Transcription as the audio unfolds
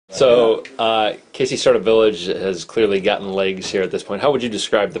So, KC Startup Village has clearly gotten legs here at this point. How would you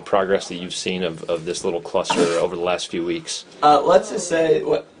describe the progress that you've seen of this little cluster over the last few weeks? Let's just say,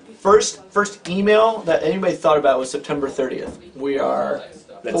 first email that anybody thought about was September 30th. We are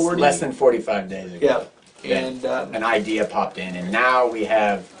less than 45 days ago. Yeah, and an idea popped in, and now we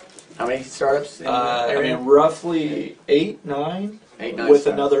have how many startups in the area? I mean, roughly 8, 9, with startups.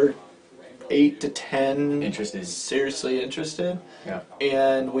 another 8 to 10 interested. Seriously interested. Yeah.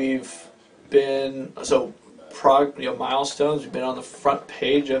 And we've been milestones. We've been on the front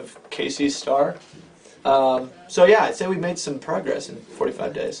page of KC Star. So yeah, I'd say we made some progress in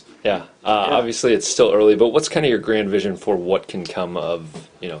 45 days. Yeah. Obviously it's still early, but what's kind of your grand vision for what can come of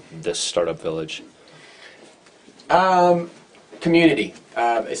this startup village? Community,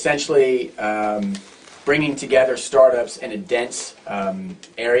 essentially bringing together startups in a dense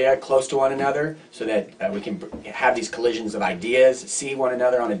area close to one another, so that we can have these collisions of ideas, see one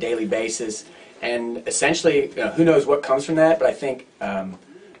another on a daily basis, and essentially, who knows what comes from that. But I think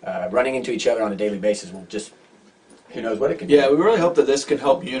running into each other on a daily basis will just, who knows what it can do. Yeah, we really hope that this can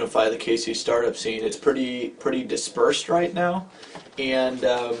help unify the KC startup scene. It's pretty dispersed right now, and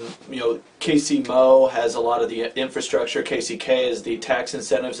KC Mo has a lot of the infrastructure. KCK is the tax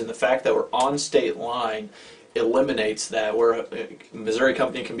incentives, and the fact that we're on state line eliminates that. Where a Missouri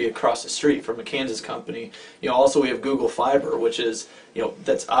company can be across the street from a Kansas company. Also we have Google Fiber, which is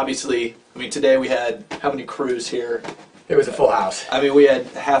that's obviously. I mean, today we had how many crews here? It was a full house. I mean, we had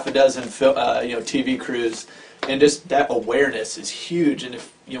half a dozen TV crews. And just that awareness is huge, and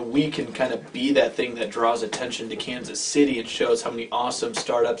if we can kind of be that thing that draws attention to Kansas City and shows how many awesome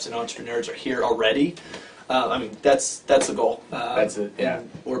startups and entrepreneurs are here already, I mean that's the goal. That's it. Yeah, and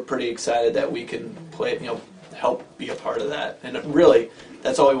we're pretty excited that we can help be a part of that, and really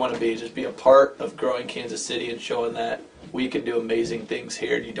that's all we want to be, just be a part of growing Kansas City and showing that we can do amazing things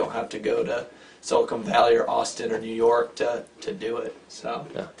here, and you don't have to go to Silicon Valley or Austin or New York to do it. So,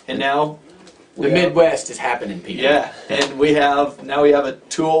 yeah. And now. The Midwest is happening, people. Yeah, and we have a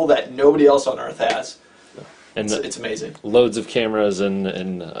tool that nobody else on Earth has. And it's amazing. Loads of cameras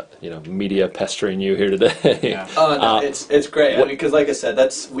and media pestering you here today. Yeah. Oh no, it's great. I mean, because like I said,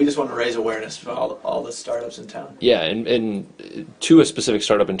 we just want to raise awareness for all the startups in town. Yeah, and to a specific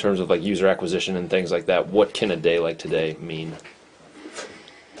startup in terms of like user acquisition and things like that. What can a day like today mean?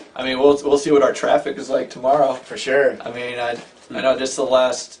 I mean, we'll see what our traffic is like tomorrow. For sure. I mean, I know just the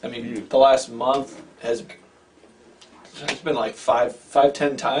last month it's been like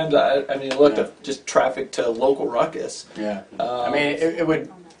 5-10 times. I mean, look at just traffic to Local Ruckus. Yeah. I mean,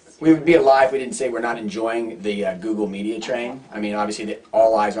 we would be a lie if we didn't say we're not enjoying the Google media train. I mean, obviously,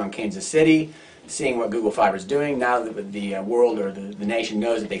 all eyes are on Kansas City, seeing what Google Fiber is doing. Now that the world or the nation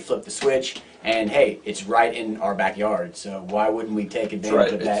knows that they flipped the switch, and hey, it's right in our backyard. So why wouldn't we take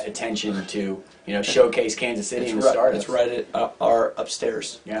advantage of that attention to showcase Kansas City and the startups? It's right at our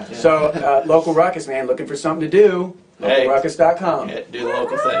upstairs. Yeah. So Local Ruckus, man, looking for something to do. LocalRuckus.com. Yeah, do the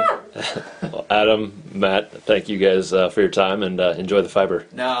local thing. Well, Adam, Matt, thank you guys for your time, and enjoy the fiber.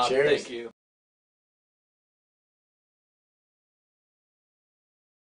 No, cheers. Thank you.